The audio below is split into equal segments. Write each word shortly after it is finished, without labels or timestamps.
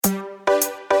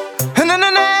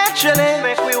naturally.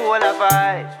 Make we all a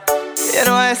vibe. You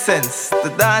know Essence, the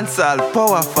dancehall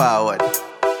power forward.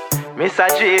 Mr.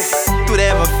 G.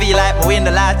 Today I feel like I win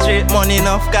the lottery. Money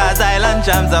enough cause Island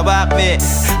jams about me.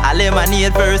 I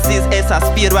lemonade versus S a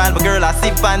speed while my girl a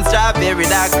sip on strawberry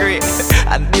that great.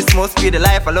 And this must be the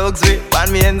life of luxury.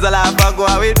 One millions a laugh I go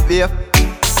out with beef.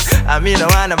 I mean I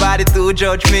want nobody to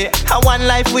judge me. And one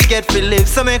life we get to live,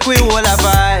 so make we all a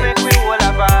vibe. Make we all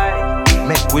a vibe.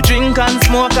 Make we drink and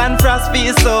smoke and frost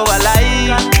feel so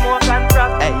alive. And smoke and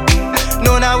frost. Hey.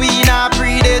 No, now we not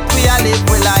breathe it, we a live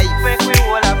with life. Make we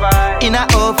all a vibe. In a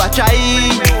overdrive.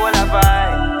 Make we all a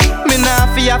vibe. Me nah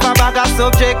fear for bag of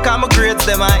subject, cause my grades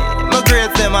them high. My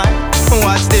grades them high.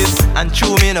 Watch this, and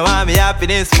true me no want me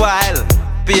happiness spoil.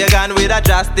 Pagan with a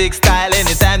drastic style.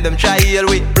 Anytime them try heal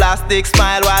with plastic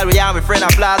smile. While we and my friend a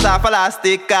plaza for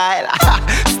plastic kyle.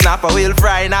 Snap a wheel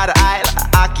fry in the aisle.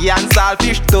 Ackee and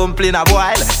saltfish dumpling a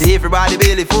boil. Everybody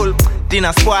belly full,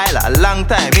 dinner spoil. A long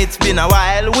time, it's been a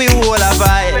while. We all a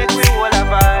vibe. Make we all a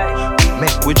vibe.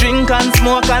 Make we drink and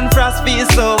smoke and frost feel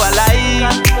so alive.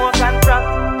 And smoke and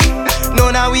frost. No,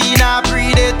 now we not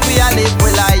breathe it, we a live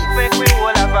with life. Make we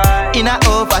all a vibe. In a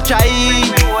overdrive.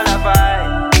 Make we all a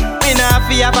vibe. Me nah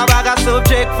fear for bag of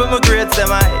subject for my grades them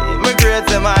high. My grades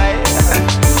them high.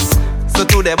 So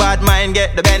to the bad mind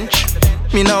get the bench.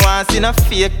 Me no want see no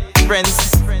fake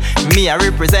friends. Me I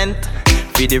represent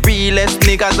for the realest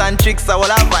niggas and chicks. I will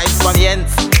have vibes from the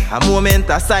ends. A moment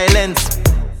of silence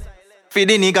for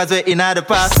the niggas we in the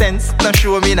past tense. No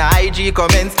show me no IG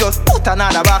comments, just put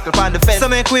another buckle on the fence. So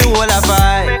make we all a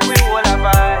vibe. Make we all a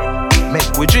vibe.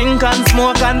 Make we drink and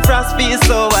smoke and frost feel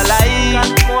so alive.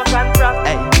 And smoke and frost.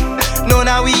 Hey. No,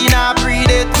 now we not breathe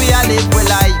it, we a live with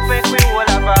life. Make we all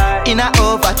a vibe. In a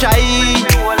overdrive. Make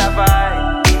we all a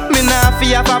vibe. Me nah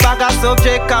fear for bag of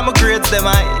subject, cause my grades them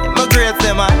high. My grades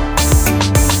them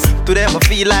high. Today I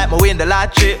feel like I win the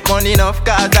lottery. Money enough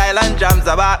cause Island jams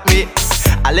about me.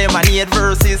 A lemonade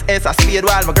versus S a speed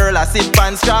while my girl a sip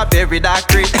and strawberry that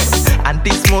great. And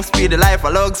this must be the life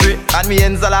of luxury. And me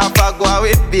ends a laugh I go out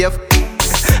with beef.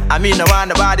 I mean I want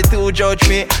nobody to judge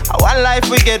me. One life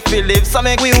we get to live, so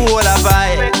make we all a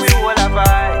vibe. Make we all a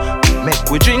vibe.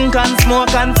 Make we drink and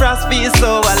smoke and frost feel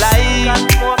so alive.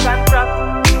 And smoke and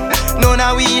frost. No,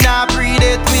 now we not breathe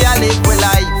it, we a live with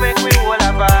life. Make we all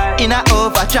a vibe. In a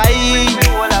overdrive. Make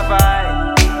we all a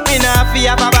vibe. Me nah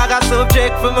fear for bag of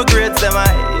subject for my grades them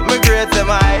high. My grades them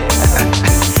high.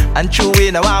 And true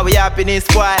we know how we happiness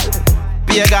spoil.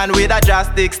 Pagan with a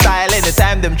drastic style.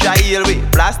 Anytime them try heal with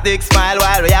plastic smile.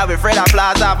 While we have a friend a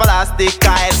plaza for plastic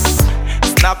kyle.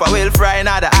 Snap a wheel fry in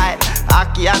the aisle.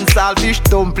 Ackee and saltfish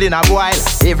dumpling a boil.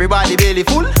 Everybody belly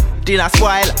full, dinner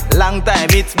spoil. Long time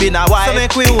it's been a while. So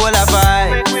make we all a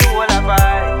vibe. Make we all a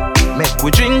vibe. Make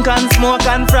we drink and smoke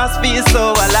and frost feel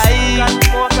so alive. And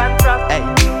smoke and frost. Hey.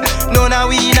 No, now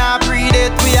we not breathe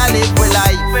it, we a live with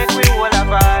life. Make we all a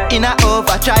vibe. In a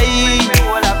overdrive. Make we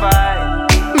all a vibe.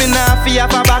 Me nah fear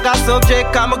for bag of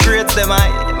subject, cause my grades them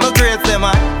high. My grades them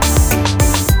high.